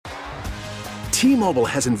T-Mobile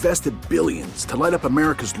has invested billions to light up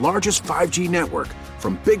America's largest 5G network,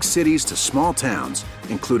 from big cities to small towns,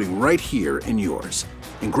 including right here in yours.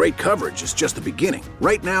 And great coverage is just the beginning.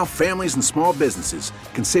 Right now, families and small businesses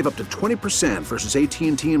can save up to 20% versus AT&T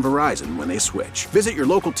and Verizon when they switch. Visit your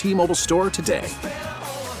local T-Mobile store today.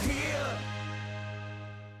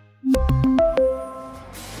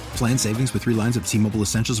 Plan savings with 3 lines of T-Mobile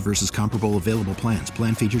Essentials versus comparable available plans.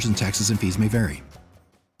 Plan features and taxes and fees may vary.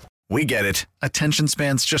 We get it. Attention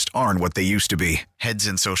spans just aren't what they used to be. Heads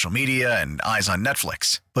in social media and eyes on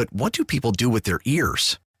Netflix. But what do people do with their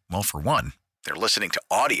ears? Well, for one, they're listening to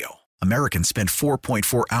audio. Americans spend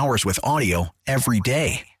 4.4 hours with audio every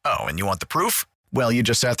day. Oh, and you want the proof? Well, you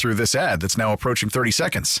just sat through this ad that's now approaching 30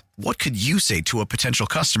 seconds. What could you say to a potential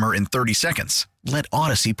customer in 30 seconds? Let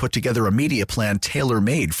Odyssey put together a media plan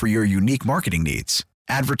tailor-made for your unique marketing needs.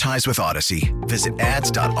 Advertise with Odyssey. Visit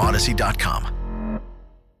ads.odyssey.com.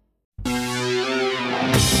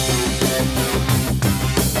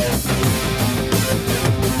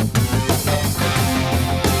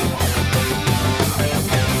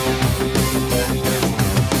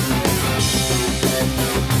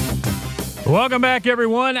 Welcome back,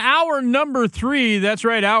 everyone. Hour number 3. That's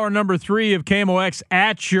right, hour number 3 of KMOX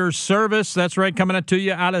at your service. That's right, coming up to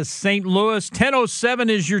you out of St. Louis. 10:07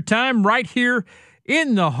 is your time right here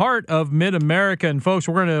in the heart of Mid-America. And folks,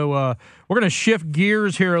 we're going to shift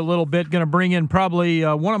gears here a little bit. Going to bring in probably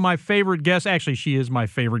one of my favorite guests. Actually, she is my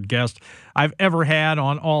favorite guest I've ever had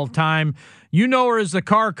on all time. You know her as the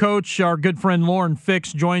car coach. Our good friend Lauren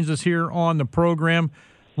Fix joins us here on the program.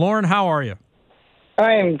 Lauren, how are you?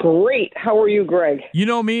 I am great. How are you, Greg? You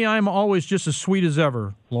know me, I'm always just as sweet as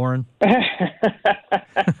ever, Lauren.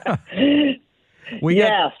 We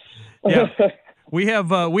have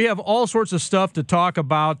all sorts of stuff to talk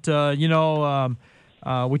about.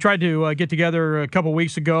 We tried to get together a couple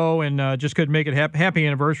weeks ago and just couldn't make it happen. Happy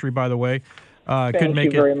anniversary, by the way. Thank you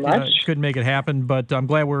very much. Couldn't make it happen, but I'm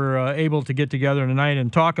glad we're able to get together tonight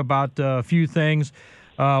and talk about a few things.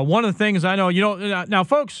 One of the things I know, now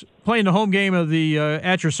folks playing the home game of the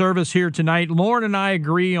At Your Service here tonight, Lauren and I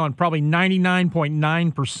agree on probably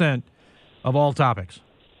 99.9% of all topics.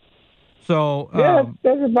 So yeah,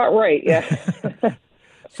 that's about right. Yeah.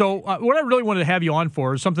 So what I really wanted to have you on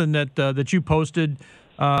for is something that you posted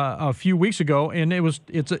a few weeks ago, and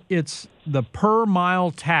it's the per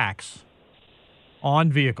mile tax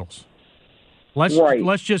on vehicles.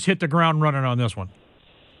 Let's just hit the ground running on this one.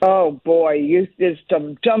 Oh, boy, you just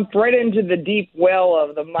jumped right into the deep well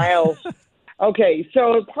of the miles. Okay,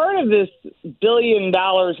 so part of this $1 billion,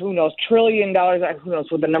 who knows, $1 trillion, who knows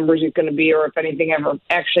what the numbers are going to be or if anything ever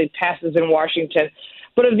actually passes in Washington.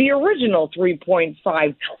 But of the original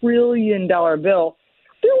 $3.5 trillion bill,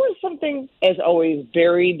 there was something, as always,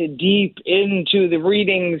 buried deep into the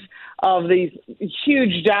readings of these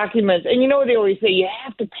huge documents. And you know what they always say, you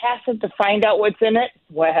have to pass it to find out what's in it?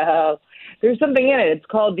 Well, there's something in it. It's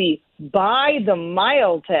called the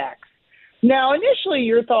by-the-mile tax. Now, initially,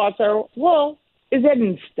 your thoughts are, well, is that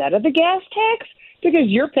instead of the gas tax? Because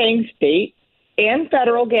you're paying state and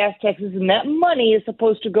federal gas taxes, and that money is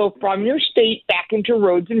supposed to go from your state back into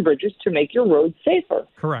roads and bridges to make your roads safer.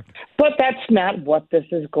 Correct. But that's not what this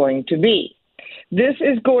is going to be. This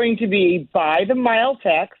is going to be a by-the-mile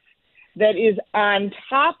tax that is on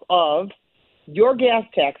top of your gas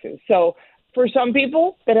taxes. So for some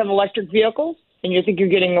people that have electric vehicles and you think you're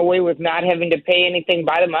getting away with not having to pay anything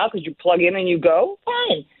by the mile because you plug in and you go,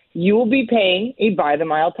 fine. You will be paying a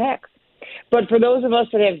by-the-mile tax. But for those of us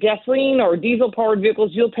that have gasoline or diesel-powered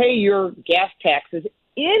vehicles, you'll pay your gas taxes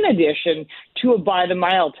in addition to a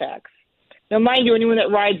by-the-mile tax. Now, mind you, anyone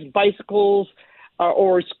that rides bicycles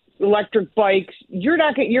or electric bikes, you're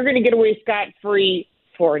going to get away scot-free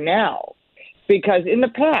for now. Because in the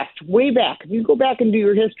past, way back, if you go back and do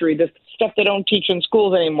your history, the stuff they don't teach in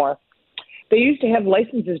schools anymore, they used to have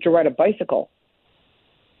licenses to ride a bicycle.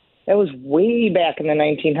 That was way back in the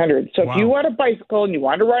 1900s. So If you want a bicycle and you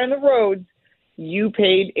want to ride on the roads, you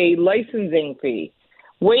paid a licensing fee.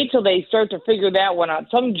 Wait till they start to figure that one out.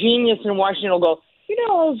 Some genius in Washington will go,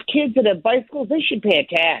 those kids that have bicycles, they should pay a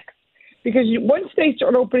tax. Because once they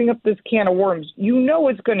start opening up this can of worms,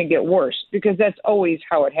 it's going to get worse because that's always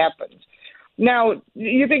how it happens. Now,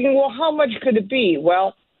 you're thinking, well, how much could it be?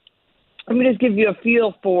 Well, let me just give you a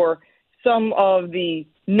feel for some of the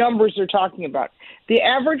numbers they're talking about. The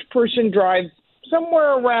average person drives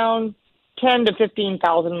somewhere around 10 to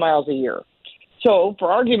 15,000 miles a year. So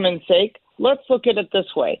for argument's sake, let's look at it this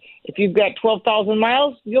way. If you've got 12,000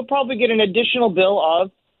 miles, you'll probably get an additional bill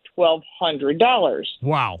of $1,200.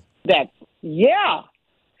 Wow. Yeah.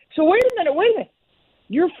 So wait a minute.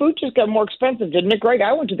 your food just got more expensive, didn't it, Greg?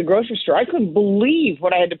 I went to the grocery store. I couldn't believe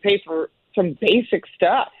what I had to pay for some basic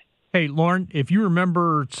stuff. Hey, Lauren, if you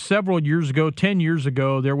remember several years ago, 10 years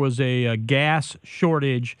ago, there was a gas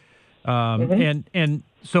shortage. And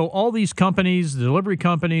so all these companies, the delivery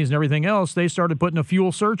companies and everything else, they started putting a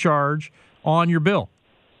fuel surcharge on your bill.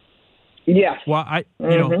 Yes. Well, you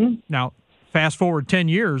know, now fast forward 10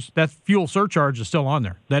 years, that fuel surcharge is still on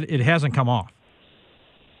there. That it hasn't come off.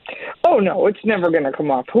 Oh, no, it's never going to come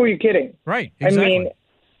off. Who are you kidding? Right, exactly. I mean,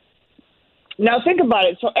 now think about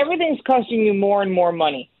it. So everything's costing you more and more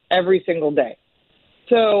money every single day.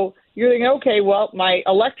 So you're thinking, okay, well, my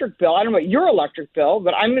electric bill, I don't know about your electric bill,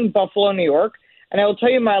 but I'm in Buffalo, New York, and I will tell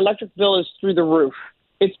you my electric bill is through the roof.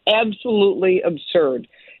 It's absolutely absurd.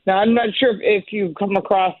 Now, I'm not sure if you've come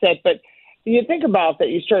across that, but you think about that,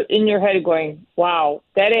 you start in your head going, wow,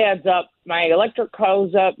 that adds up. My electric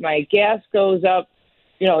goes up, my gas goes up,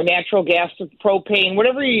 you know, natural gas, propane,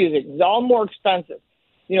 whatever you're using, it's all more expensive.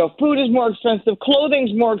 You know, food is more expensive,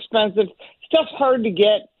 clothing's more expensive, stuff's hard to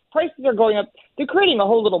get, prices are going up. They're creating a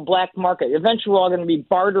whole little black market. Eventually, we're all going to be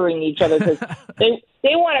bartering each other because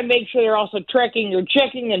they want to make sure they're also tracking your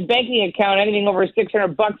checking and banking account. Anything over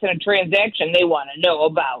 $600 in a transaction, they want to know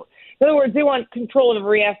about. In other words, they want control of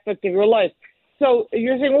every aspect of your life. So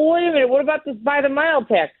you're saying, well, wait a minute, what about this by the mile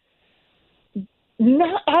tax? I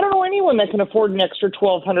don't know anyone that can afford an extra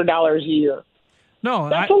 $1,200 a year. No,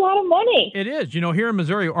 that's a lot of money. It is. You know, here in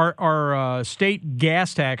Missouri, our state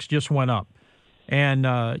gas tax just went up. And,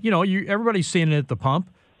 you know, everybody's seeing it at the pump.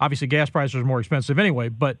 Obviously, gas prices are more expensive anyway,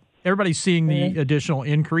 but everybody's seeing the additional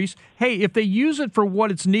increase. Hey, if they use it for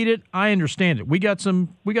what it's needed, I understand it. We got some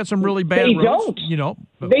really bad roads. Don't. You know,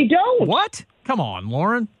 they don't. What? Come on,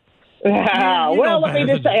 Lauren. Well, let me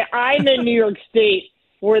just say, I'm in New York State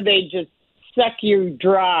where they just suck you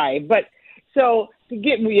dry. But so to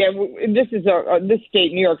get this is this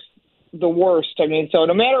state, New York's the worst. I mean, so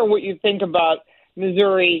no matter what you think about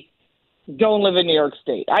Missouri, don't live in New York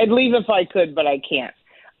State. I'd leave if I could, but I can't.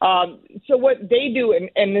 So what they do,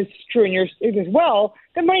 and this is true in your state as well,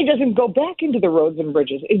 the money doesn't go back into the roads and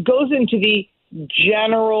bridges. It goes into the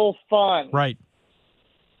general fund. Right.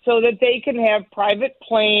 So that they can have private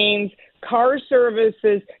planes, car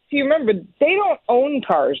services. See, remember, they don't own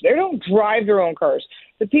cars. They don't drive their own cars.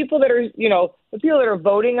 The people that are, the people that are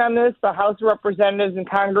voting on this, the House of Representatives and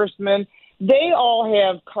congressmen, they all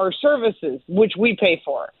have car services, which we pay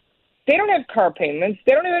for. They don't have car payments.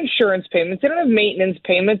 They don't have insurance payments. They don't have maintenance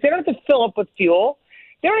payments. They don't have to fill up with fuel.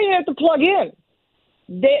 They don't even have to plug in.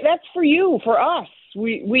 That's for you, for us.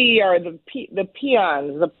 We are the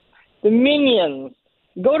peons, the minions.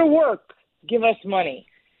 Go to work. Give us money.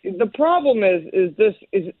 The problem is this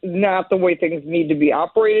is not the way things need to be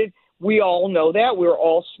operated. We all know that. We're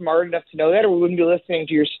all smart enough to know that, or we wouldn't be listening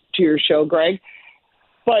to your show, Greg.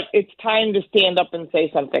 But it's time to stand up and say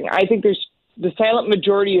something. I think the silent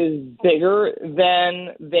majority is bigger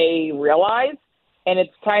than they realize, and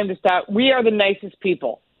it's time to stop. We are the nicest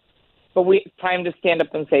people, but it's time to stand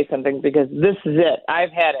up and say something because this is it.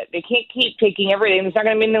 I've had it. They can't keep taking everything. There's not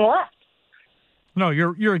going to be anything left. No,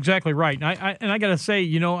 you're exactly right. And I got to say,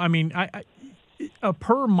 a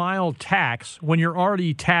per mile tax when you're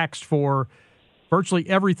already taxed for virtually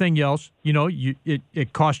everything else,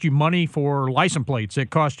 it costs you money for license plates. It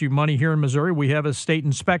costs you money here in Missouri. We have a state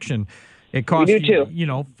inspection. It costs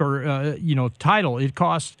you, for title. It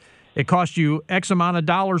costs you X amount of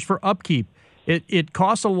dollars for upkeep. It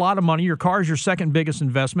costs a lot of money. Your car is your second biggest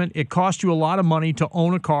investment. It costs you a lot of money to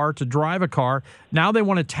own a car, to drive a car. Now they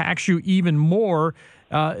want to tax you even more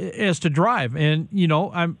as to drive. And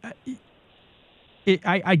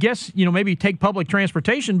I guess maybe take public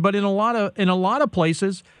transportation, but in a lot of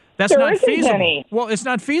places that's not feasible. Any. Well, it's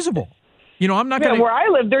not feasible. I'm not going to. Where I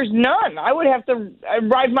live, there's none. I would have to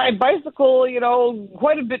ride my bicycle,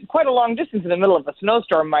 quite a long distance in the middle of a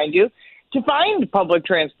snowstorm, mind you, to find public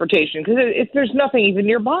transportation because there's nothing even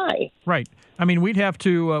nearby. Right. I mean, we'd have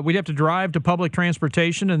to drive to public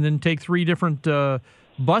transportation and then take 3 different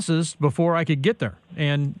buses before I could get there.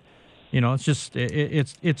 And it's just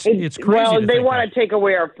it's crazy. Well, they want to take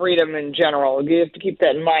away our freedom in general. You have to keep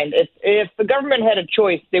that in mind. If the government had a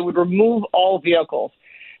choice, they would remove all vehicles.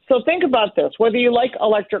 So think about this, whether you like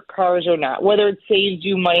electric cars or not, whether it saves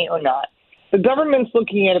you money or not. The government's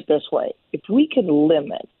looking at it this way. If we could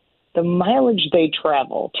limit the mileage they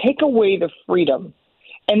travel, take away the freedom,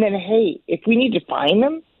 and then, hey, if we need to fine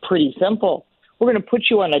them, pretty simple. We're going to put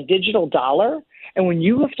you on a digital dollar, and when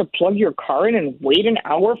you have to plug your car in and wait an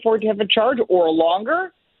hour for it to have a charge or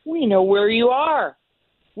longer, we know where you are.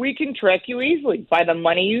 We can track you easily by the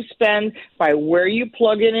money you spend, by where you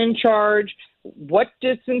plug in and charge, what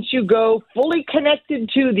distance you go, fully connected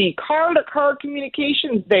to the car-to-car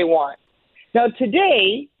communications they want. Now,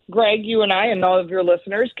 today, Greg, you and I and all of your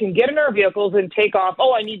listeners can get in our vehicles and take off.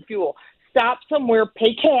 Oh, I need fuel. Stop somewhere,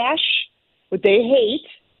 pay cash, what they hate,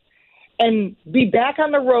 and be back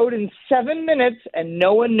on the road in 7 minutes, and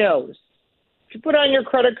no one knows. If you put on your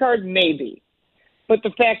credit card, maybe. But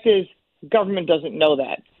the fact is, government doesn't know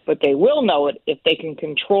that. But they will know it if they can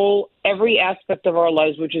control every aspect of our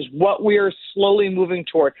lives, which is what we are slowly moving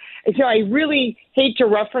toward. And so I really hate to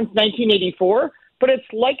reference 1984, but it's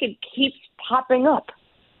like it keeps popping up.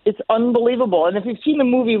 It's unbelievable. And if you've seen the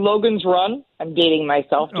movie Logan's Run, I'm dating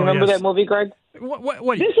myself. Do you remember that movie, Greg?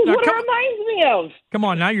 What, this is what it reminds me of. Come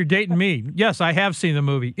on, now you're dating me. Yes, I have seen the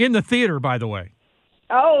movie. In the theater, by the way.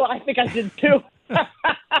 Oh, I think I did too.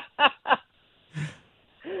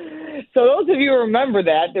 So those of you who remember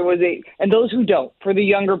that, there was and those who don't, for the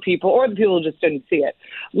younger people or the people who just didn't see it,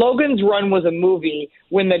 Logan's Run was a movie.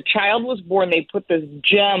 When the child was born, they put this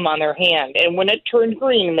gem on their hand, and when it turned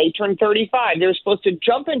green and they turned 35, they were supposed to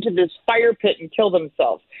jump into this fire pit and kill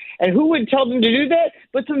themselves. And who would tell them to do that?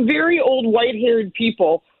 But some very old white-haired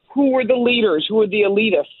people who were the leaders, who were the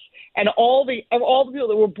elitists. And all the people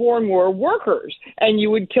that were born were workers, and you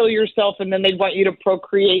would kill yourself, and then they'd want you to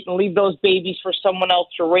procreate and leave those babies for someone else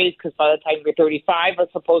to raise, because by the time you're 35,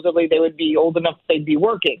 supposedly they would be old enough they'd be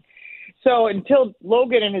working. So until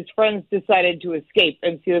Logan and his friends decided to escape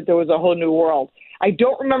and see that there was a whole new world. I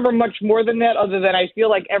don't remember much more than that, other than I feel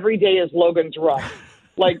like every day is Logan's Run.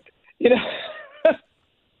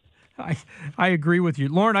 I agree with you.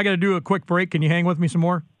 Lauren, I got to do a quick break. Can you hang with me some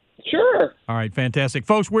more? Sure. All right, fantastic.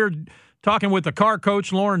 Folks, we're talking with the car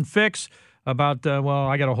coach, Lauren Fix, about,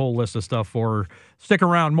 I got a whole list of stuff for her. Stick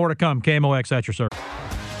around. More to come. KMOX at your service.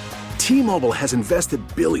 T-Mobile has invested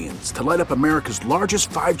billions to light up America's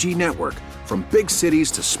largest 5G network, from big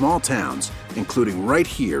cities to small towns, including right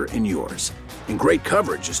here in yours. And great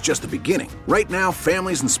coverage is just the beginning. Right now,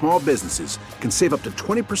 families and small businesses can save up to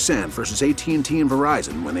 20% versus AT&T and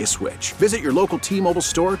Verizon when they switch. Visit your local T-Mobile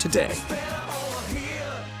store today.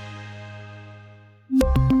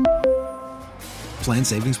 Plan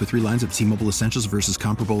savings with 3 lines of T-Mobile Essentials versus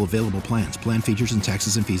comparable available plans. Plan features and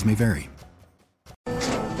taxes and fees may vary.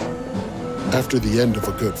 After the end of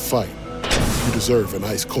a good fight, you deserve an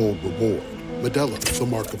ice-cold reward. Modelo is the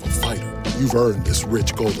mark of a fighter. You've earned this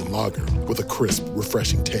rich golden lager with a crisp,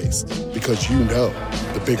 refreshing taste. Because you know,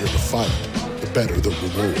 the bigger the fight, the better the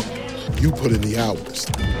reward. You put in the hours,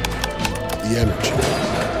 the energy,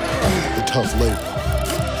 the tough labor.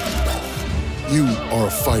 You are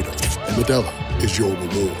a fighter, and Modelo is your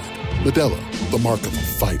reward. Modelo, the mark of a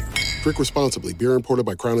fighter. Drink responsibly. Beer imported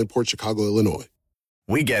by Crown Imports, Chicago, Illinois.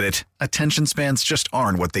 We get it. Attention spans just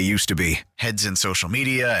aren't what they used to be. Heads in social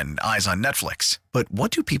media and eyes on Netflix. But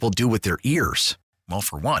what do people do with their ears? Well,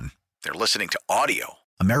 for one, they're listening to audio.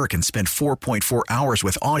 Americans spend 4.4 hours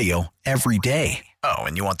with audio every day. Oh,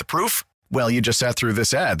 and you want the proof? Well, you just sat through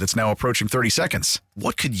this ad that's now approaching 30 seconds.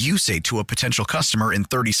 What could you say to a potential customer in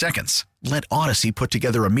 30 seconds? Let Odyssey put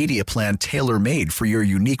together a media plan tailor-made for your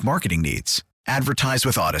unique marketing needs. Advertise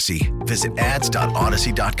with Odyssey. Visit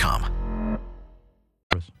ads.odyssey.com.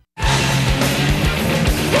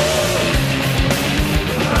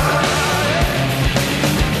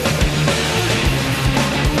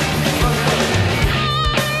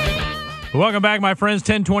 Welcome back, my friends.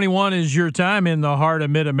 1021 is your time in the heart of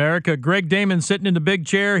Mid-America. Greg Damon sitting in the big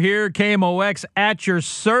chair here. KMOX at your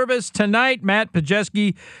service tonight. Matt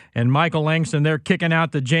Pajeski and Michael Langston, they're kicking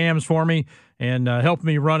out the jams for me and helping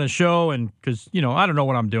me run a show. And because, I don't know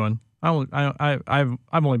what I'm doing. I've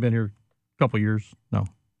only been here a couple years. No,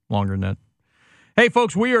 longer than that. Hey,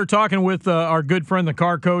 folks, we are talking with our good friend, the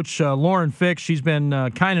car coach, Lauren Fix. She's been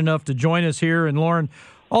kind enough to join us here. And, Lauren,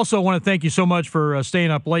 also want to thank you so much for staying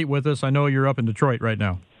up late with us. I know you're up in Detroit right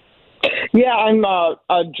now. Yeah, I'm a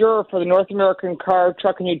juror for the North American Car,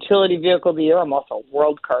 Truck, and Utility Vehicle of the Year. I'm also a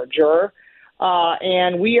World Car juror.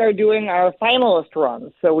 And we are doing our finalist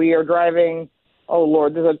runs. So we are driving,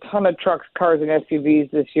 there's a ton of trucks, cars, and SUVs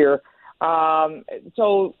this year.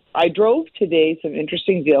 So I drove today some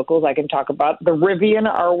interesting vehicles I can talk about. The Rivian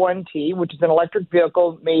R1T, which is an electric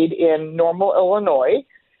vehicle made in Normal, Illinois,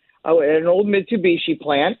 at an old Mitsubishi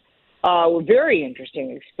plant. Very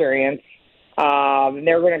interesting experience.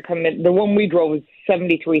 They're going to come in. The one we drove was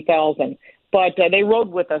 $73,000, but they rode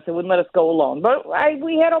with us. They wouldn't let us go alone. But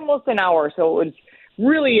we had almost an hour, so it was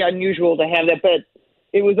really unusual to have that. But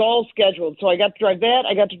it was all scheduled, so I got to drive that.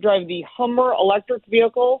 I got to drive the Hummer electric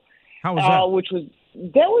vehicle. How was that? Which was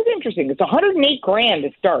that was interesting. It's $108,000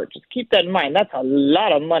 to start. Just keep that in mind. That's a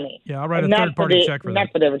lot of money. Yeah, I'll write a third-party check for that.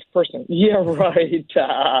 Not for the average person. Yeah, right.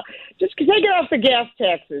 Just take it off the gas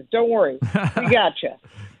taxes. Don't worry. We gotcha.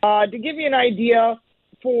 To give you an idea,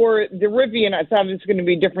 for the Rivian, it's obviously going to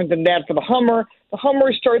be different than that for the Hummer. The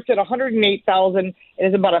Hummer starts at $108,000 and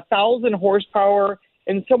is about 1,000 horsepower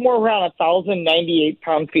and somewhere around 1,098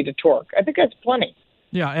 pound-feet of torque. I think that's plenty.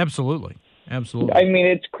 Yeah, absolutely. Absolutely. I mean,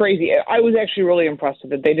 it's crazy. I was actually really impressed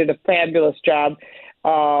with it. They did a fabulous job.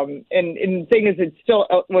 And the thing is, it's still,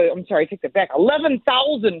 I'm sorry, I take that back,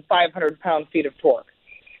 11,500 pound-feet of torque.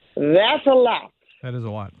 That's a lot. That is a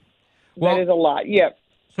lot. Well, that is a lot, yep.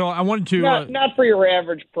 So I wanted to... Not for your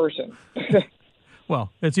average person.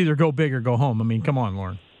 Well, it's either go big or go home. I mean, come on,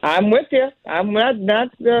 Lauren. I'm with you. I'm not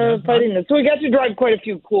fighting this. So we got to drive quite a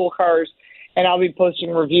few cool cars, and I'll be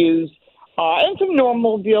posting reviews. And some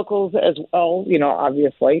normal vehicles as well,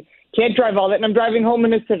 obviously. Can't drive all that, and I'm driving home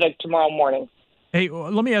in a Civic tomorrow morning. Hey,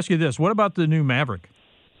 let me ask you this. What about the new Maverick?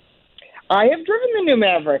 I have driven the new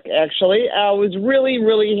Maverick, actually. I was really,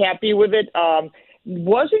 really happy with it.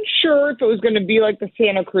 Wasn't sure if it was going to be like the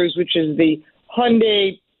Santa Cruz, which is the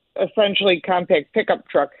Hyundai, essentially, compact pickup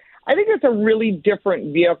truck. I think it's a really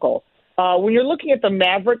different vehicle. When you're looking at the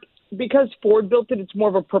Maverick, because Ford built it, it's more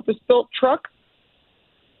of a purpose-built truck.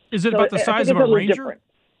 Is it about the size of a Ranger? Different.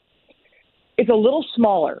 It's a little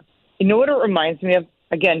smaller. You know what it reminds me of?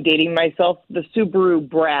 Again, dating myself, the Subaru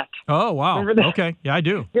Brat. Oh, wow. Okay. Yeah, I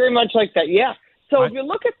do. Very much like that, yeah. So if you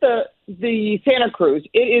look at the Santa Cruz,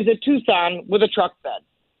 it is a Tucson with a truck bed.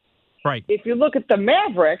 Right. If you look at the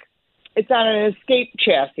Maverick, it's on an Escape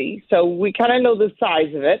chassis, so we kind of know the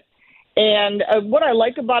size of it. And what I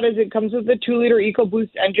like about it is it comes with a 2-liter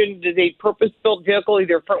EcoBoost engine. It is a purpose-built vehicle,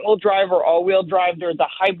 either front-wheel drive or all-wheel drive. There's a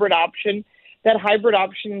hybrid option. That hybrid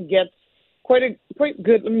option gets quite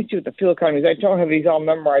good. Let me see what the fuel economy is. I don't have these all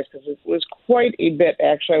memorized because it was quite a bit,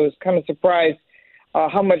 actually. I was kind of surprised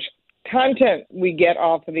how much content we get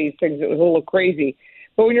off of these things. It was a little crazy.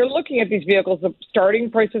 But when you're looking at these vehicles, the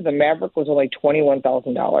starting price of the Maverick was only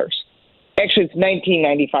 $21,000. Actually, it's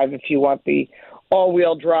 $19,995 if you want the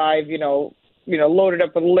all-wheel drive, loaded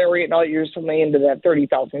up with Lariat and all. You're certainly into that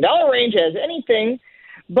 $30,000 range as anything.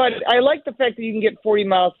 But I like the fact that you can get 40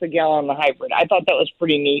 miles to the gallon on the hybrid. I thought that was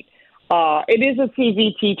pretty neat. It is a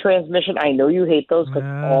CVT transmission. I know you hate those because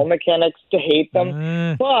all mechanics hate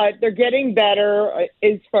them. But they're getting better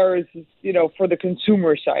as far as, for the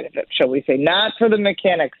consumer side of it, shall we say. Not for the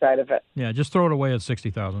mechanic side of it. Yeah, just throw it away at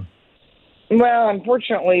 $60,000. Well,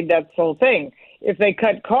 unfortunately, that's the whole thing. If they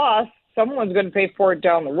cut costs, someone's going to pay for it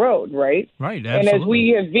down the road, right? Right, absolutely. And as we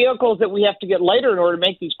have vehicles that we have to get lighter in order to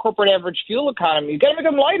make these corporate average fuel economy, you've got to make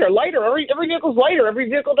them lighter. Every vehicle's lighter. Every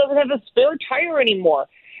vehicle doesn't have a spare tire anymore.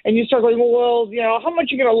 And you start going, well, how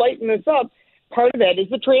much are you going to lighten this up? Part of that is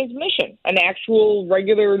the transmission. An actual,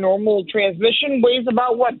 regular, normal transmission weighs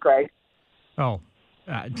about what, Greg? Oh,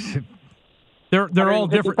 they're all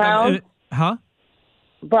different. Pounds? Huh?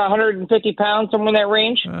 About 150 pounds, somewhere in that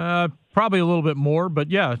range? Probably a little bit more,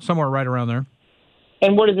 but yeah, somewhere right around there.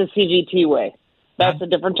 And what does a CVT weigh? That's a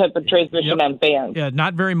different type of transmission on vans. Yeah,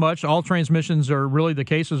 not very much. All transmissions are really, the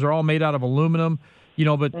cases are all made out of aluminum.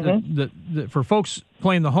 But for folks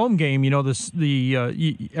playing the home game,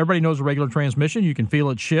 everybody knows a regular transmission. You can feel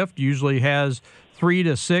it shift. Usually has 3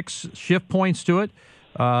 to 6 shift points to it.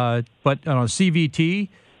 But on a CVT,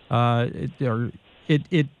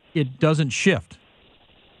 it doesn't shift.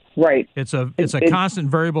 Right. It's a constant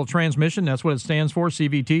variable transmission. That's what it stands for,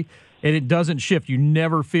 CVT, and it doesn't shift. You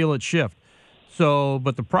never feel it shift. So,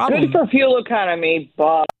 but the problem... Good for fuel economy,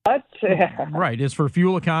 but... Right, it's for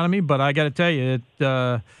fuel economy, but I got to tell you,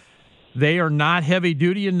 they are not heavy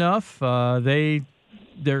duty enough. It's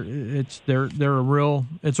a real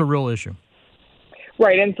issue.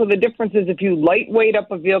 Right, and so the difference is if you lightweight up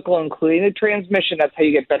a vehicle, including the transmission, that's how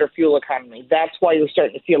you get better fuel economy. That's why you're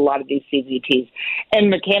starting to see a lot of these CVTs. And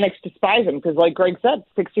mechanics despise them because, like Greg said,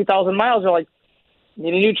 60,000 miles are like,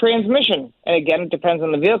 need a new transmission. And again, it depends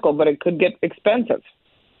on the vehicle, but it could get expensive.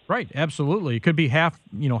 Right, absolutely. It could be half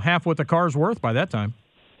what the car's worth by that time.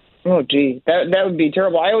 Oh, gee, that would be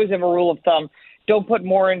terrible. I always have a rule of thumb: don't put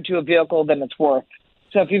more into a vehicle than it's worth.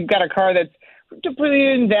 So if you've got a car that's to put it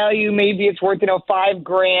in value, maybe it's worth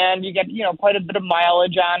 $5,000. You get quite a bit of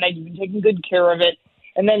mileage on it. You've been taking good care of it,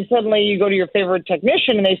 and then suddenly you go to your favorite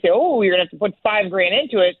technician and they say, "Oh, you're gonna have to put $5,000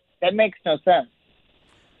 into it." That makes no sense.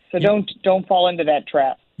 So don't fall into that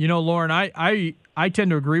trap. Lauren, I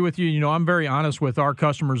tend to agree with you. I'm very honest with our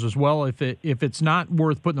customers as well. If it's not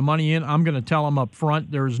worth putting the money in, I'm going to tell them up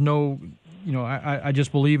front. There's no, I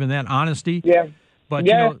just believe in that honesty. Yeah.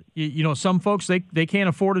 But, some folks, they can't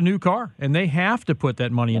afford a new car, and they have to put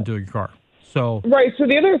that money into your car. So Right. So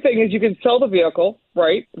the other thing is you can sell the vehicle,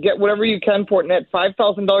 right? Get whatever you can for it. And that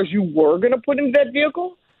 $5,000 you were going to put into that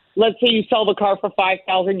vehicle, let's say you sell the car for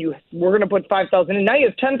 $5,000, you were going to put $5,000, and now you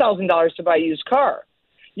have $10,000 to buy a used car.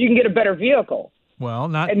 You can get a better vehicle.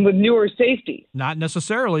 Well, and with newer safety. Not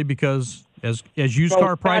necessarily, because as used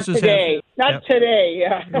car prices not today.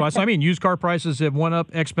 Yeah. Well, that's what I mean. Used car prices have went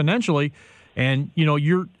up exponentially, and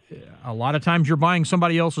you're a lot of times you're buying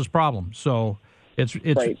somebody else's problem. So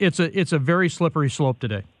it's a very slippery slope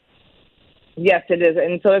today. Yes, it is,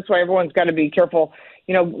 and so that's why everyone's got to be careful.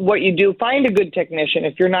 What you do. Find a good technician.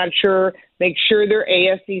 If you're not sure, make sure they're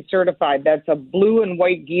ASE certified. That's a blue and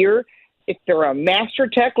white gear. If they're a master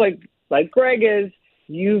tech like Greg is,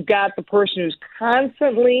 you've got the person who's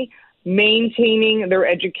constantly maintaining their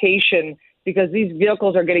education, because these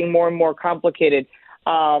vehicles are getting more and more complicated.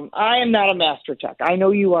 I am not a master tech. I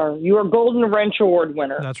know you are. You are Golden Wrench Award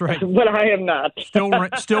winner. That's right. But I am not. Still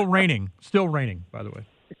raining. Still raining, by the way.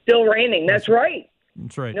 Still raining. That's right.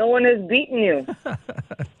 That's right. No one has beaten you.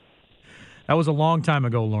 That was a long time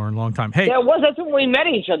ago, Lauren. Long time. Hey. Yeah, it was. That's when we met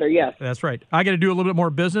each other, yes. That's right. I got to do a little bit more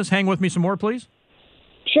business. Hang with me some more, please.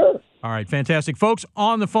 Sure. All right, fantastic. Folks,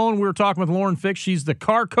 on the phone, we were talking with Lauren Fix. She's the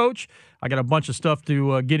car coach. I got a bunch of stuff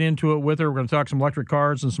to get into it with her. We're going to talk some electric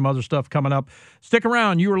cars and some other stuff coming up. Stick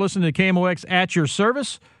around. You are listening to KMOX at your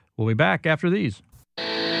service. We'll be back after these.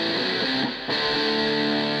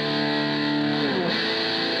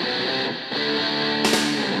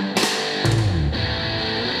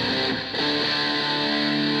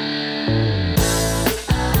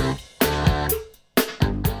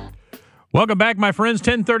 Welcome back, my friends.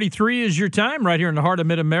 10:33 is your time right here in the heart of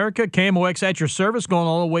Mid-America. KMOX at your service, going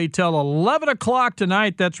all the way till 11 o'clock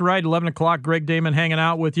tonight. That's right, 11 o'clock. Greg Damon hanging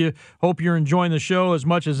out with you. Hope you're enjoying the show as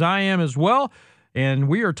much as I am as well. And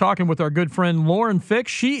we are talking with our good friend Lauren Fix.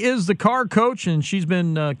 She is the car coach, and she's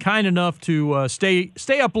been kind enough to stay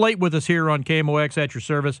up late with us here on KMOX at your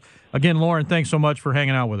service. Again, Lauren, thanks so much for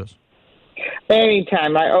hanging out with us.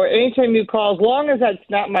 Anytime. Anytime you call, as long as that's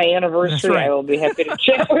not my anniversary, right. I will be happy to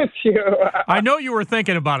chat with you. I know you were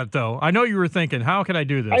thinking about it, though. I know you were thinking, how can I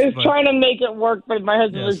do this? I was trying to make it work, but my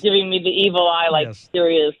husband was giving me the evil eye,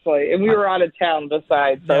 seriously. And we were out of town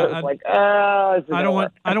besides, so it was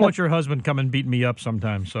I don't want your husband coming and beating me up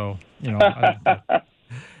sometime, so,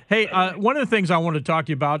 Hey, one of the things I wanted to talk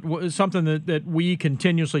to you about was something that we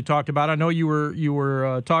continuously talked about. I know you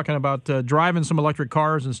were talking about driving some electric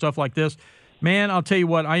cars and stuff like this. Man, I'll tell you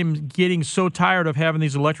what, I am getting so tired of having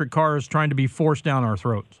these electric cars trying to be forced down our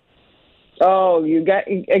throats. Oh, you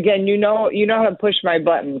know how to push my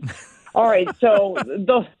buttons. All right, so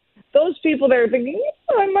those people that are thinking,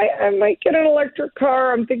 I might get an electric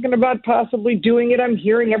car. I'm thinking about possibly doing it. I'm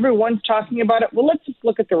hearing everyone's talking about it. Well, let's just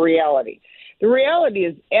look at the reality. The reality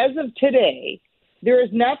is, as of today, there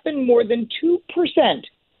has not been more than 2%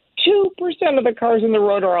 of the cars on the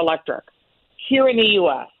road are electric here in the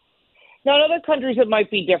U.S. Now, in other countries, it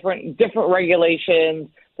might be different regulations.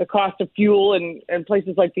 The cost of fuel in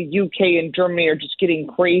places like the UK and Germany are just getting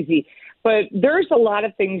crazy. But there's a lot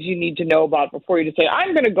of things you need to know about before you just say,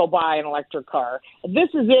 I'm going to go buy an electric car. This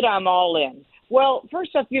is it. I'm all in. Well,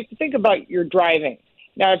 first off, you have to think about your driving.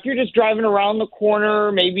 Now, if you're just driving around the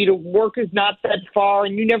corner, maybe to work is not that far,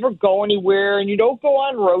 and you never go anywhere, and you don't go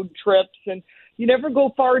on road trips, and you never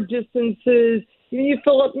go far distances, you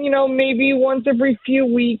fill up, maybe once every few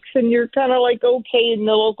weeks, and you're kind of like okay in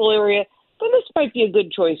the local area, then this might be a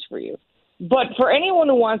good choice for you. But for anyone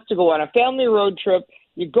who wants to go on a family road trip,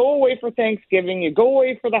 you go away for Thanksgiving, you go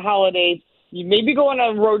away for the holidays, you maybe go on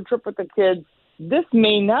a road trip with the kids, this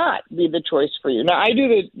may not be the choice for you. Now, I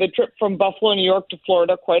do the trip from Buffalo, New York to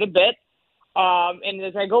Florida quite a bit. And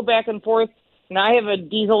as I go back and forth, and I have a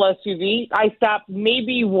diesel SUV, I stop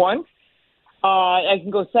maybe once. I can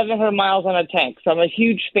go 700 miles on a tank. So I'm a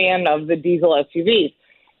huge fan of the diesel SUVs.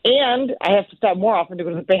 And I have to stop more often to go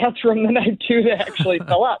to the bathroom than I do to actually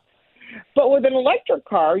fill up. But with an electric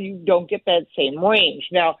car, you don't get that same range.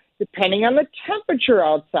 Now, depending on the temperature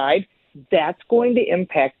outside, that's going to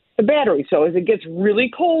impact the battery. So as it gets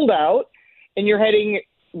really cold out and you're heading,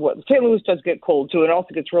 St. Louis does get cold too, and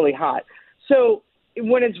also gets really hot. So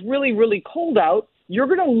when it's really, really cold out, you're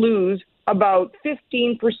going to lose about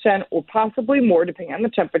 15% or possibly more, depending on the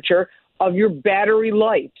temperature, of your battery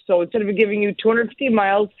life. So instead of giving you 250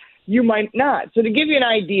 miles, you might not. So to give you an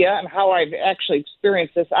idea on how I've actually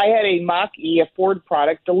experienced this, I had a Mach-E, a Ford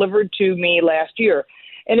product, delivered to me last year,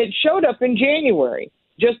 and it showed up in January,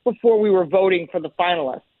 just before we were voting for the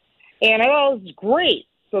finalists. And I thought it was great.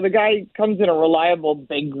 So the guy comes in a reliable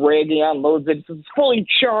big rig, he unloads it. It's fully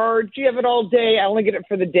charged. You have it all day. I only get it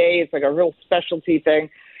for the day. It's like a real specialty thing.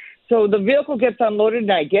 So the vehicle gets unloaded,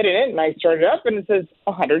 and I get in it, and I start it up, and it says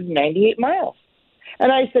 198 miles. And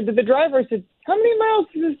I said to the driver, I said, how many miles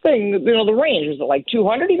is this thing? You know, the range, is it like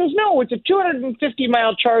 200? He goes, no, it's a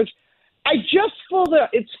 250-mile charge. I just filled it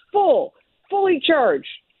up. It's fully charged,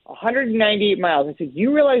 198 miles. I said,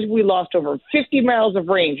 you realize we lost over 50 miles of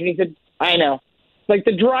range? And he said, I know. Like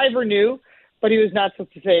the driver knew, but he was not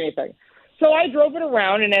supposed to say anything. So I drove it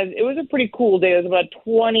around, and as it was a pretty cool day. It was about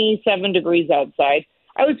 27 degrees outside.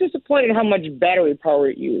 I was disappointed how much battery power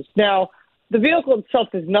it used. Now, the vehicle itself,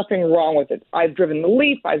 there's nothing wrong with it. I've driven the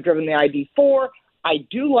Leaf. I've driven the ID4. I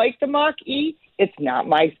do like the Mach-E. It's not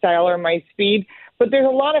my style or my speed, but there's a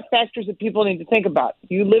lot of factors that people need to think about.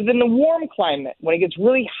 You live in the warm climate. When it gets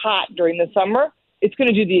really hot during the summer, it's going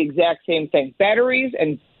to do the exact same thing. Batteries,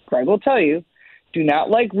 and Greg will tell you, do not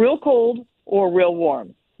like real cold or real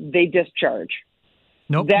warm. They discharge.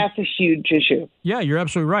 Nope. That's a huge issue. Yeah, you're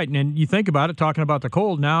absolutely right. And you think about it, talking about the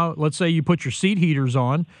cold. Now, let's say you put your seat heaters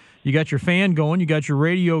on, you got your fan going, you got your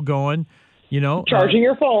radio going, you know. Charging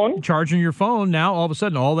your phone. Charging your phone. Now, all of a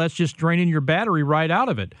sudden, all that's just draining your battery right out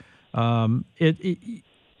of it.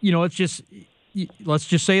 It's just, let's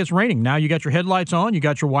just say it's raining. Now you got your headlights on, you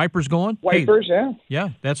got your wipers going. Wipers, hey, yeah,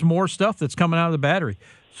 that's more stuff that's coming out of the battery.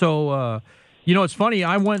 So, it's funny.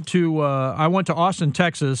 I went to Austin,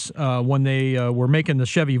 Texas when they were making the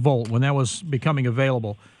Chevy Volt, when that was becoming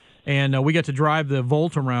available, and we got to drive the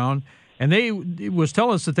Volt around. And it was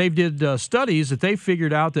telling us that they did studies that they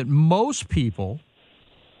figured out that most people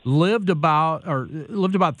lived about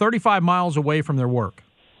 35 miles away from their work.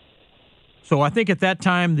 So I think at that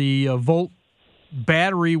time the Volt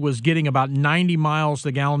battery was getting about 90 miles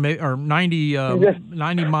to gallon, or 90 miles.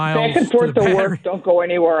 Back and forth to work, don't go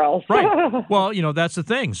anywhere else. Right. Well, that's the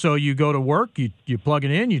thing. So you go to work, you plug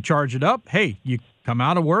it in, you charge it up. Hey, you come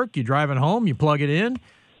out of work, you drive it home, you plug it in.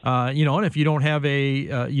 And if you don't have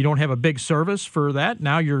a big service for that,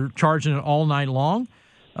 now you're charging it all night long.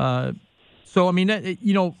 So I mean,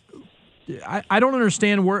 I don't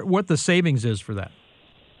understand what the savings is for that.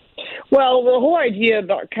 Well, the whole idea,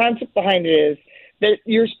 the concept behind it is that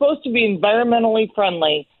you're supposed to be environmentally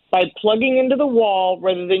friendly by plugging into the wall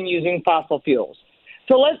rather than using fossil fuels.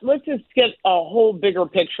 So let's just get a whole bigger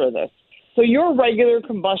picture of this. So your regular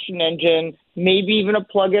combustion engine, maybe even a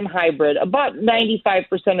plug-in hybrid, about 95%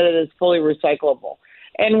 of it is fully recyclable.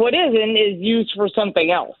 And what isn't is used for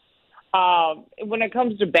something else. When it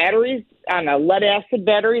comes to batteries, on a lead-acid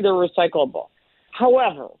battery, they're recyclable.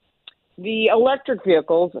 However, the electric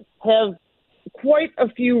vehicles have quite a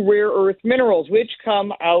few rare earth minerals which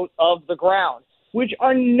come out of the ground, which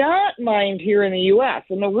are not mined here in the U.S.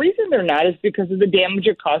 And the reason they're not is because of the damage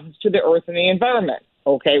it causes to the earth and the environment.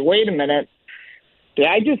 Okay, wait a minute. Did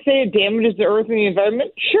I just say it damages the earth and the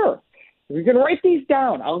environment? Sure. You can write these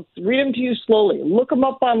down. I'll read them to you slowly. Look them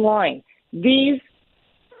up online. These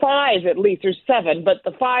 5, at least, there's 7, but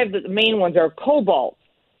the 5, the main ones are cobalt.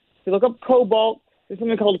 If you look up cobalt, there's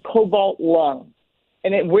something called cobalt lung.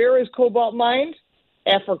 And where is cobalt mined?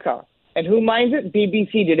 Africa. And who mines it?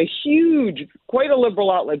 BBC did quite a liberal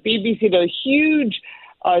outlet. BBC did a huge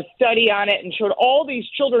study on it and showed all these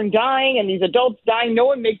children dying and these adults dying. No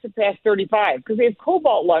one makes it past 35 because they have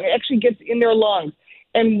cobalt lung. It actually gets in their lungs.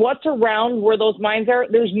 And what's around where those mines are?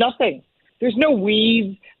 There's nothing. There's no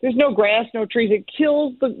weeds. There's no grass, no trees. It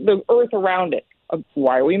kills the earth around it.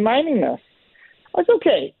 Why are we mining this? That's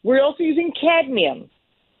okay. We're also using cadmium.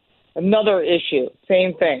 Another issue.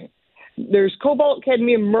 Same thing. There's cobalt,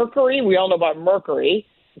 cadmium, mercury. We all know about mercury.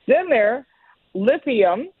 Then there,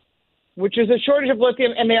 lithium, which is a shortage of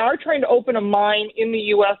lithium, and they are trying to open a mine in the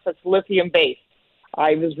U.S. that's lithium-based.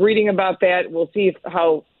 I was reading about that. We'll see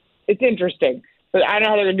how it's interesting, but I don't know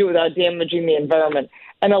how they're going to do it without damaging the environment.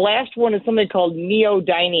 And the last one is something called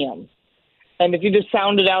neodymium. And if you just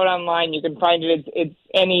sound it out online, you can find it. It's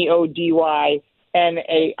neodymium.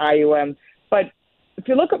 But if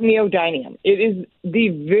you look up neodymium, it is the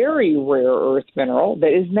very rare earth mineral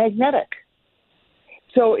that is magnetic.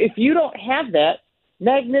 So if you don't have that,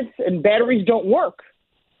 magnets and batteries don't work.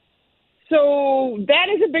 So that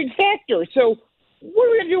is a big factor. So what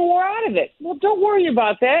are we going to do more out of it? Well, don't worry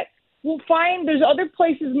about that. We'll find there's other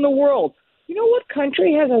places in the world. You know what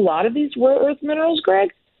country has a lot of these rare earth minerals,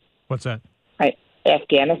 Greg? What's that?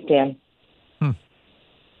 Afghanistan.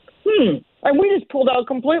 And we just pulled out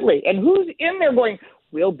completely. And who's in there going,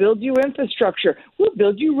 we'll build you infrastructure. We'll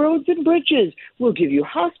build you roads and bridges. We'll give you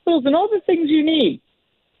hospitals and all the things you need.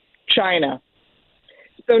 China.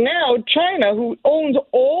 So now China, who owns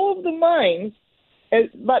all of the mines,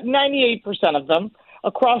 about 98% of them,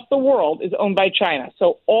 across the world is owned by China.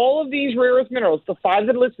 So all of these rare earth minerals, the 5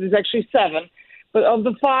 that I listed, there's actually 7, but of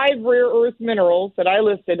the 5 rare earth minerals that I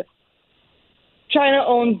listed, China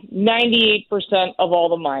owns 98% of all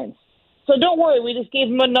the mines. So don't worry, we just gave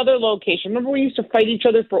them another location. Remember we used to fight each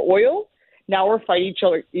other for oil? Now we're fighting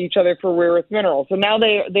each other for rare earth minerals. So now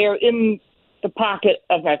they are in the pocket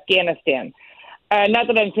of Afghanistan. Not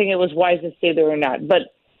that I'm saying it was wise to stay there or not, but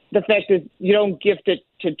the fact is you don't gift it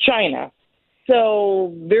to China.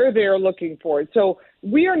 So they're there looking for it. So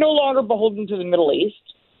we are no longer beholden to the Middle East.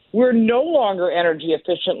 We're no longer energy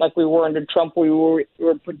efficient like we were under Trump. We were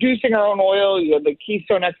producing our own oil. You have the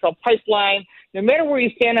Keystone XL pipeline. No matter where you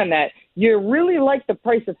stand on that, you really like the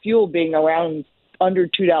price of fuel being around under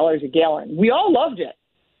 $2 a gallon. We all loved it.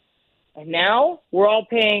 And now we're all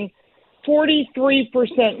paying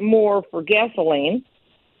 43% more for gasoline.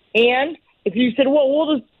 And if you said,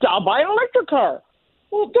 well, I'll buy an electric car.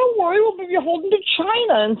 Well, don't worry, we'll be beholden to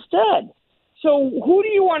China instead. So who do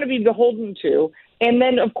you want to be beholden to? And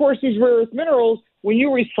then, of course, these rare earth minerals, when you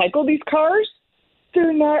recycle these cars,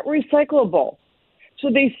 they're not recyclable.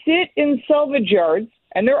 So they sit in salvage yards,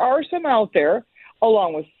 and there are some out there,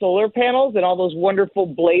 along with solar panels and all those wonderful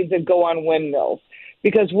blades that go on windmills.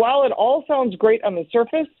 Because while it all sounds great on the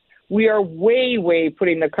surface, we are way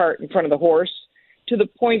putting the cart in front of the horse to the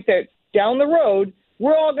point that down the road,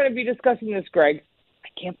 we're all going to be discussing this, Greg.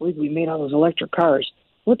 I can't believe we made all those electric cars.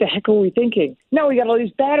 What the heck are we thinking? Now we got all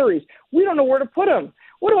these batteries. We don't know where to put them.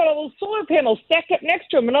 What about all those solar panels stacked up next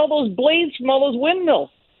to them and all those blades from all those windmills?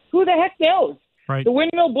 Who the heck knows? Right. The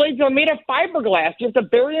windmill blades are made of fiberglass. You have to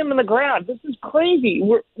bury them in the ground. This is crazy.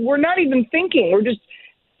 We're not even thinking. We're just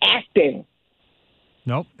acting.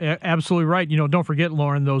 Nope, absolutely right. Don't forget,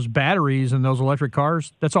 Lauren, those batteries and those electric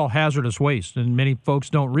cars, that's all hazardous waste. And many folks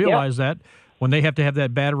don't realize that when they have to have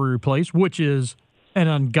that battery replaced, which is an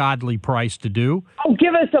ungodly price to do. Oh,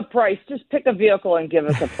 give us a price. Just pick a vehicle and give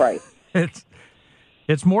us a price.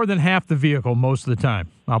 It's more than half the vehicle most of the time.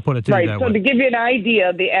 I'll put it to you that way. So to give you an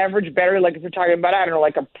idea, the average battery, like if you're talking about, I don't know,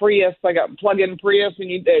 like a Prius, like a plug-in Prius,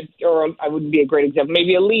 or I wouldn't be a great example,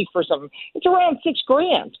 maybe a Leaf or something, it's around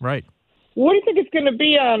 $6,000. Right. What do you think it's going to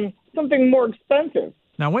be on something more expensive?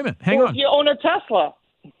 Now, wait a minute. Hang on. If you own a Tesla.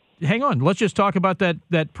 Hang on. Let's just talk about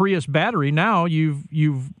that Prius battery. Now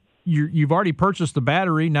you've already purchased the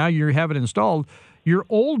battery. Now you have it installed. Your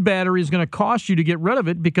old battery is going to cost you to get rid of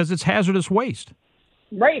it because it's hazardous waste.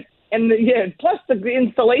 Right. And plus the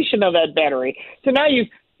installation of that battery. So now you've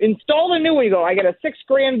installed a new one. You go, I got a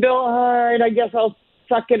 $6,000 bill. All right, I guess I'll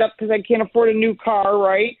suck it up because I can't afford a new car,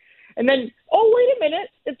 right? And then, oh, wait a minute.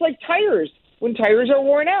 It's like tires. When tires are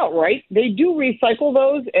worn out, right? They do recycle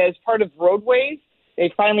those as part of roadways.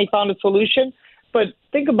 They finally found a solution. But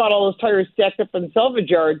think about all those tires stacked up in salvage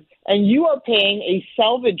yards, and you are paying a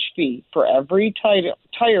salvage fee for every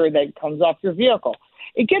tire that comes off your vehicle.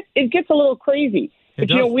 It gets a little crazy.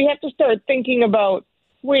 But, we have to start thinking about,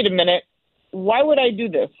 wait a minute, why would I do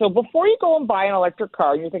this? So before you go and buy an electric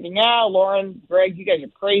car, and you're thinking, Lauren, Greg, you guys are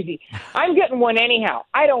crazy. I'm getting one anyhow.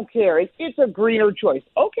 I don't care. It's a greener choice.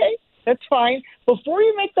 Okay, that's fine. Before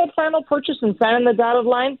you make that final purchase and sign on the dotted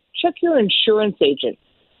line, check your insurance agent.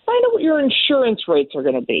 Find out what your insurance rates are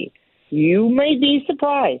going to be. You may be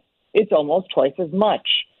surprised. It's almost twice as much.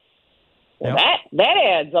 Well, that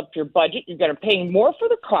adds up to your budget. You're going to pay more for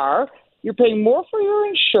the car. You're paying more for your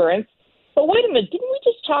insurance. But wait a minute, didn't we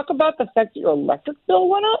just talk about the fact that your electric bill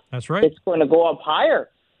went up? That's right. It's going to go up higher.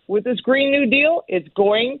 With this Green New Deal, it's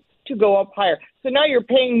going to go up higher. So now you're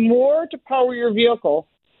paying more to power your vehicle,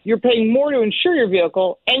 you're paying more to insure your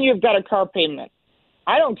vehicle, and you've got a car payment.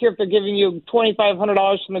 I don't care if they're giving you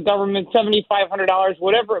 $2,500 from the government, $7,500,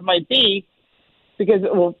 whatever it might be, because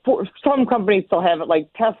some companies still have it,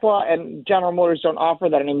 like Tesla and General Motors don't offer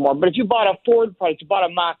that anymore. But if you bought a Ford product, you bought a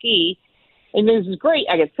Mach-E, and this is great.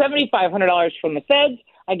 I get $7,500 from the feds.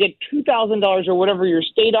 I get $2,000 or whatever your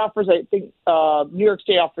state offers. I think New York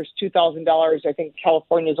State offers $2,000. I think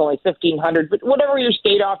California is only $1,500. But whatever your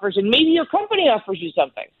state offers, and maybe your company offers you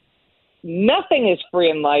something. Nothing is free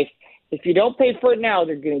in life. If you don't pay for it now,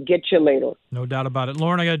 they're going to get you later. No doubt about it.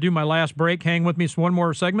 Lauren, I got to do my last break. Hang with me for one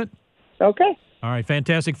more segment. Okay. All right,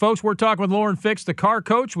 fantastic. Folks, we're talking with Lauren Fix, the car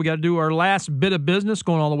coach. We got to do our last bit of business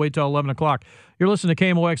going all the way till 11 o'clock. You're listening to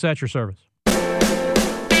KMOX at your service.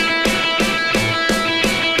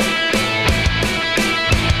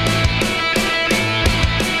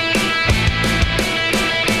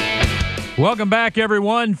 Welcome back,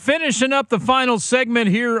 everyone. Finishing up the final segment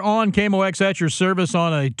here on KMOX at your service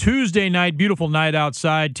on a Tuesday night. Beautiful night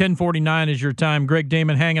outside. 10:49 is your time. Greg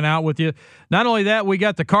Damon hanging out with you. Not only that, we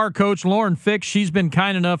got the car coach, Lauren Fix. She's been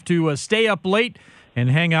kind enough to stay up late and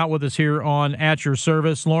hang out with us here on At Your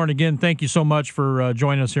Service. Lauren, again, thank you so much for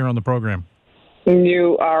joining us here on the program.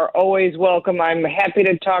 You are always welcome. I'm happy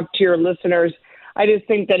to talk to your listeners. I just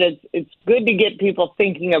think that it's good to get people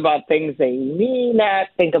thinking about things they may not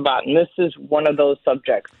think about, and this is one of those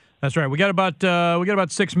subjects. That's right. We got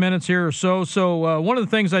about 6 minutes here or so. So one of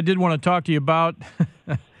the things I did want to talk to you about,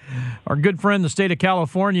 our good friend, the state of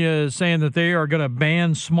California, is saying that they are going to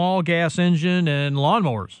ban small gas engine and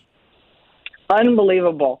lawnmowers.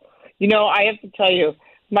 Unbelievable. You know, I have to tell you,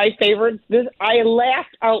 my favorite, I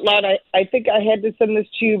laughed out loud. I think I had to send this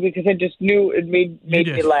to you because I just knew it made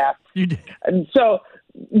me laugh. You did. And so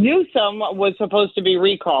Newsom was supposed to be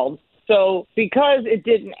recalled. So because it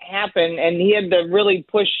didn't happen and he had to really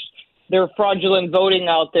push their fraudulent voting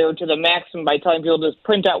out there to the maximum by telling people to just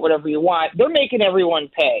print out whatever you want, they're making everyone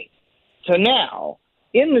pay. So now,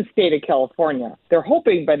 in the state of California, they're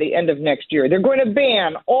hoping by the end of next year, they're going to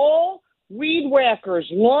ban all weed whackers,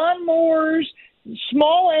 lawnmowers,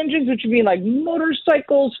 small engines, which would be like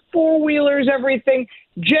motorcycles, four-wheelers, everything,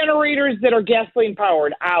 generators that are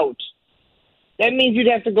gasoline-powered, out. That means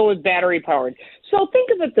you'd have to go with battery-powered. So think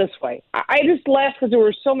of it this way. I just laughed because there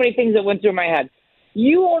were so many things that went through my head.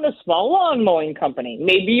 You own a small lawn mowing company.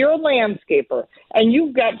 Maybe you're a landscaper, and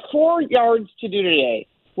you've got 4 yards to do today.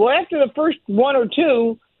 Well, after the first 1 or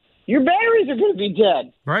 2, your batteries are going to be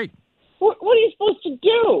dead. Right. What are you supposed to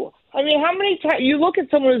do? I mean, how many times you look at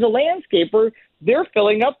someone who's a landscaper, they're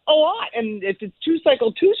filling up a lot. And if it's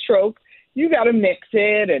 2-cycle, 2-stroke, you got to mix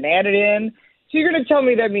it and add it in. So you're going to tell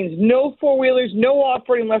me that means no four-wheelers, no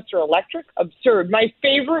off-road unless they're electric? Absurd. My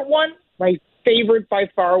favorite by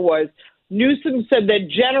far was Newsom said that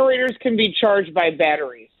generators can be charged by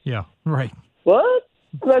batteries. Yeah, right. What?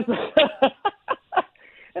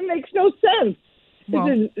 It makes no sense.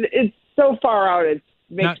 Well, it's so far out, it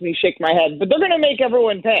makes me shake my head. But they're going to make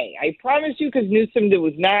everyone pay. I promise you, because Newsom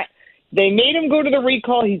was not. They made him go to the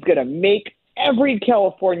recall. He's going to make every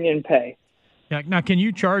Californian pay. Yeah. Now, can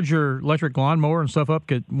you charge your electric lawnmower and stuff up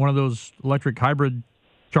at one of those electric hybrid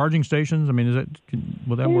charging stations? I mean,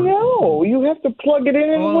 will that work? No, you have to plug it in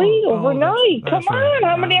and wait overnight. That's Come right. on,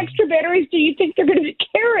 how many extra batteries do you think they're going to be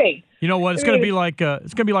carrying? You know what? It's going to be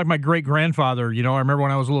like my great grandfather. You know, I remember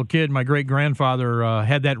when I was a little kid, my great grandfather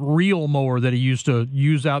had that reel mower that he used to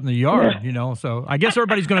use out in the yard. You know, so I guess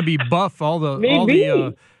everybody's going to be buff. All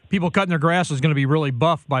the people cutting their grass is going to be really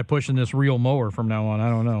buff by pushing this reel mower from now on. I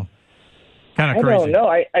don't know. Kind of crazy. I don't know.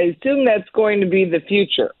 I assume that's going to be the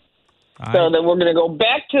future. So then we're going to go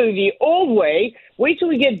back to the old way. Wait till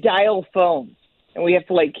we get dial phones and we have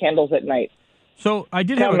to light candles at night. So I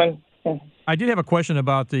did have a question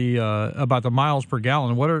about the miles per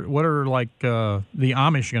gallon. What are like the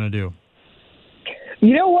Amish going to do?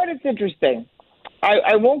 You know what? It's interesting.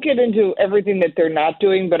 I won't get into everything that they're not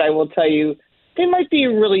doing, but I will tell you they might be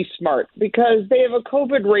really smart because they have a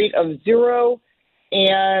COVID rate of 0.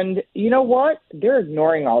 And you know what? They're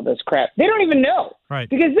ignoring all this crap. They don't even know. Right.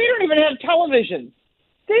 Because they don't even have television.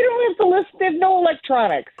 They don't have to listen. They have no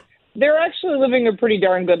electronics. They're actually living a pretty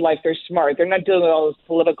darn good life. They're smart. They're not dealing with all this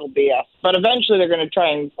political BS. But eventually they're going to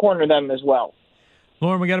try and corner them as well.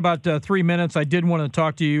 Lauren, we got about 3 minutes. I did want to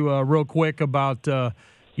talk to you real quick about,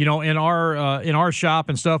 in our shop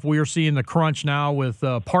and stuff, we are seeing the crunch now with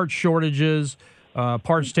part shortages.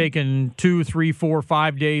 Parts taking 2, 3, 4,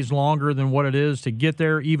 5 days longer than what it is to get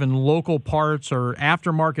there. Even local parts or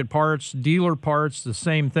aftermarket parts, dealer parts, the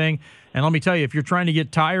same thing. And let me tell you, if you're trying to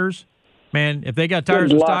get tires, man, if they got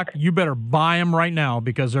tires in stock, you better buy them right now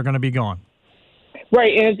because they're going to be gone.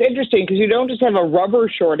 Right, and it's interesting because you don't just have a rubber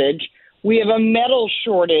shortage. We have a metal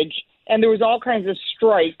shortage, and there was all kinds of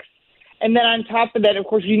strikes. And then on top of that, of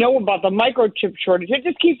course, you know about the microchip shortage. It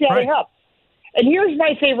just keeps adding up. And here's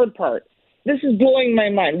my favorite part. This is blowing my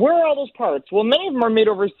mind. Where are all those parts? Well, many of them are made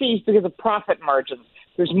overseas because of profit margins.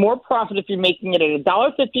 There's more profit if you're making it at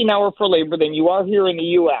 $1.50 an hour for labor than you are here in the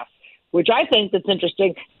U.S., which I think that's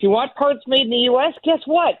interesting. If you want parts made in the U.S., guess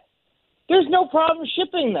what? There's no problem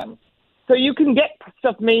shipping them. So you can get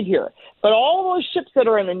stuff made here. But all those ships that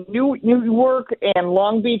are in the Newark and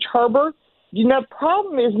Long Beach Harbor, the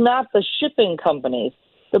problem is not the shipping companies.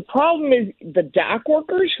 The problem is the dock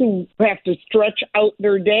workers who have to stretch out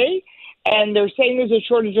their day. And they're saying there's a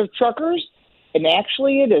shortage of truckers, and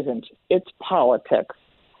actually it isn't. It's politics.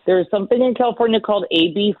 There is something in California called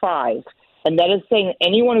AB5, and that is saying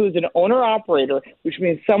anyone who is an owner-operator, which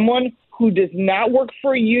means someone who does not work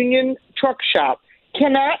for a union truck shop,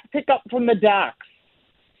 cannot pick up from the docks.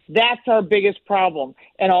 That's our biggest problem.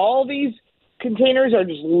 And all these containers are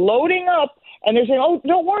just loading up, and they're saying, oh,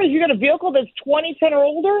 don't worry, if you got a vehicle that's 2010 or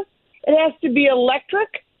older, it has to be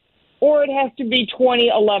electric. or it has to be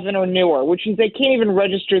 2011 or newer, which means they can't even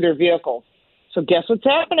register their vehicle. So guess what's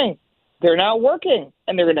happening? They're not working,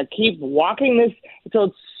 and they're going to keep walking this until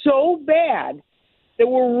it's so bad that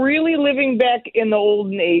we're really living back in the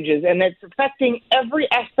olden ages, and it's affecting every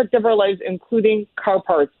aspect of our lives, including car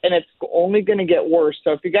parts, and it's only going to get worse.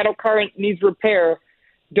 So if you got a car that needs repair,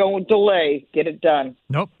 don't delay. Get it done.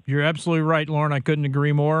 Nope, you're absolutely right, Lauren. I couldn't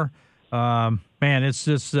agree more. Man, it's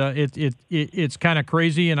just it's kind of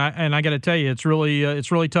crazy, and I got to tell you, it's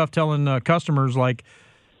really tough telling customers like,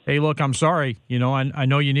 hey, look, I'm sorry. You know, I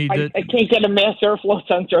know you need I can't get a mass airflow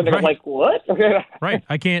sensor. They're like, what? Right.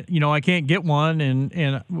 I can't get one,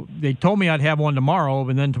 and they told me I'd have one tomorrow,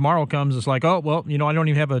 and then tomorrow comes, it's like, oh, well, I don't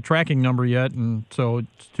even have a tracking number yet, and so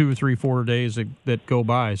it's 2 or 3, 4 days that go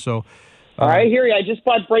by. So, I hear you. I just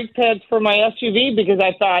bought brake pads for my SUV because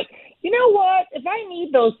I thought, you know what? If I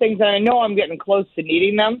need those things, and I know I'm getting close to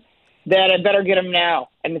needing them, that I better get them now.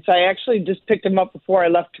 And so I actually just picked them up before I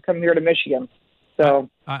left to come here to Michigan. So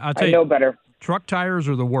I know better. Truck tires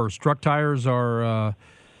are the worst. Truck tires are.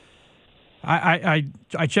 I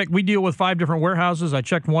checked. We deal with 5 different warehouses. I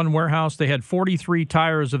checked one warehouse. They had 43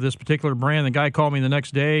 tires of this particular brand. The guy called me the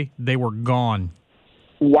next day. They were gone.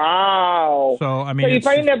 Wow. So I mean, so you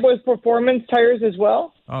find that with performance tires as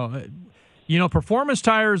well? Oh, performance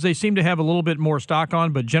tires they seem to have a little bit more stock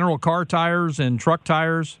on, but general car tires and truck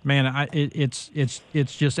tires, man, it's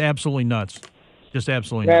just absolutely nuts. Just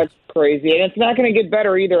absolutely nuts. That's crazy, and it's not going to get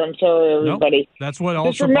better either. I'm sorry, everybody. Nope. That's what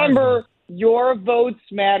also. Just remember, your votes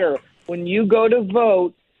matter. When you go to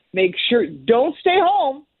vote, make sure don't stay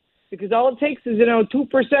home because all it takes is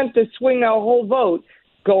 2% to swing a whole vote.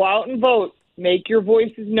 Go out and vote. Make your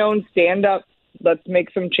voices known. Stand up. Let's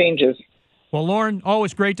make some changes. Well, Lauren,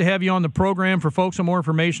 always great to have you on the program. For folks with more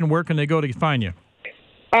information, where can they go to find you?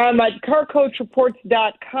 At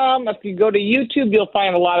carcoachreports.com. If you go to YouTube, you'll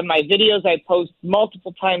find a lot of my videos. I post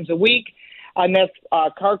multiple times a week, and that's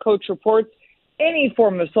Car Coach Reports. Any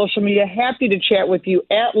form of social media, happy to chat with you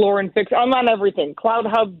at Lauren Fix. I'm on everything. Cloud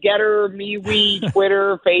Hub, Getter, MeWe,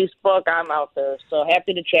 Twitter, Facebook. I'm out there. So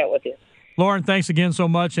happy to chat with you. Lauren, thanks again so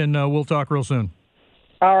much, and we'll talk real soon.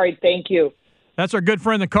 All right, thank you. That's our good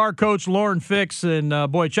friend, the car coach, Lauren Fix. And,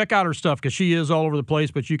 boy, check out her stuff because she is all over the place.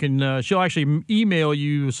 But you can she'll actually email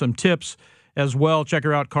you some tips as well. Check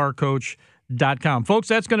her out, carcoach.com. Folks,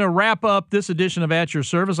 that's going to wrap up this edition of At Your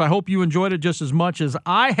Service. I hope you enjoyed it just as much as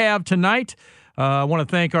I have tonight. I want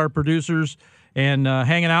to thank our producers and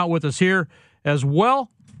hanging out with us here as well.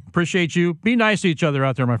 Appreciate you. Be nice to each other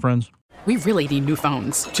out there, my friends. We really need new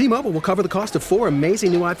phones. T-Mobile will cover the cost of 4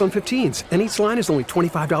 amazing new iPhone 15s, and each line is only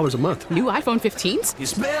 $25 a month. New iPhone 15s?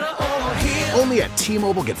 It's better over here. Only at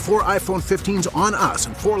T-Mobile, get 4 iPhone 15s on us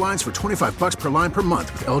and 4 lines for $25 per line per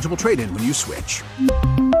month with eligible trade-in when you switch.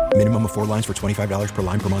 Minimum of 4 lines for $25 per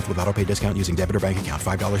line per month with autopay discount using debit or bank account.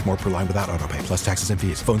 $5 more per line without autopay, plus taxes and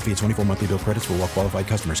fees. Phone fee at 24 monthly bill credits for well-qualified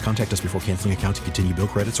customers. Contact us before canceling account to continue bill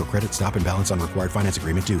credits or credit stop and balance on required finance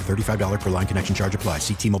agreement due. $35 per line connection charge applies.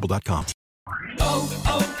 See T-Mobile.com.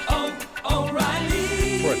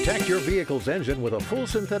 O'Reilly. Protect your vehicle's engine with a full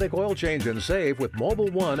synthetic oil change and save with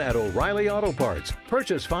Mobil 1 at O'Reilly Auto Parts.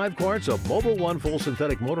 Purchase 5 quarts of Mobil 1 full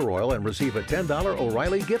synthetic motor oil and receive a $10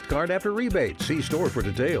 O'Reilly gift card after rebate. See store for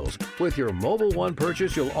details. With your Mobil 1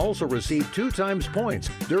 purchase, you'll also receive 2 times points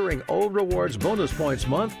during O Rewards Bonus Points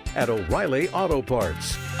Month at O'Reilly Auto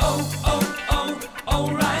Parts.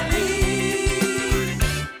 O'Reilly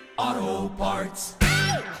Auto Parts.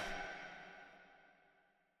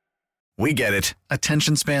 We get it.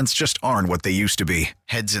 Attention spans just aren't what they used to be.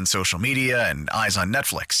 Heads in social media and eyes on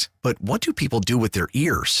Netflix. But what do people do with their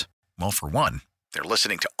ears? Well, for one, they're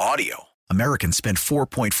listening to audio. Americans spend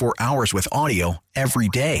 4.4 hours with audio every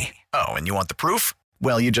day. Oh, and you want the proof?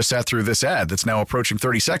 Well, you just sat through this ad that's now approaching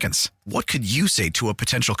 30 seconds. What could you say to a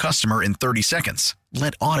potential customer in 30 seconds?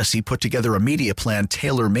 Let Odyssey put together a media plan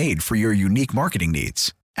tailor-made for your unique marketing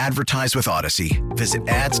needs. Advertise with Odyssey. Visit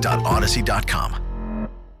ads.odyssey.com.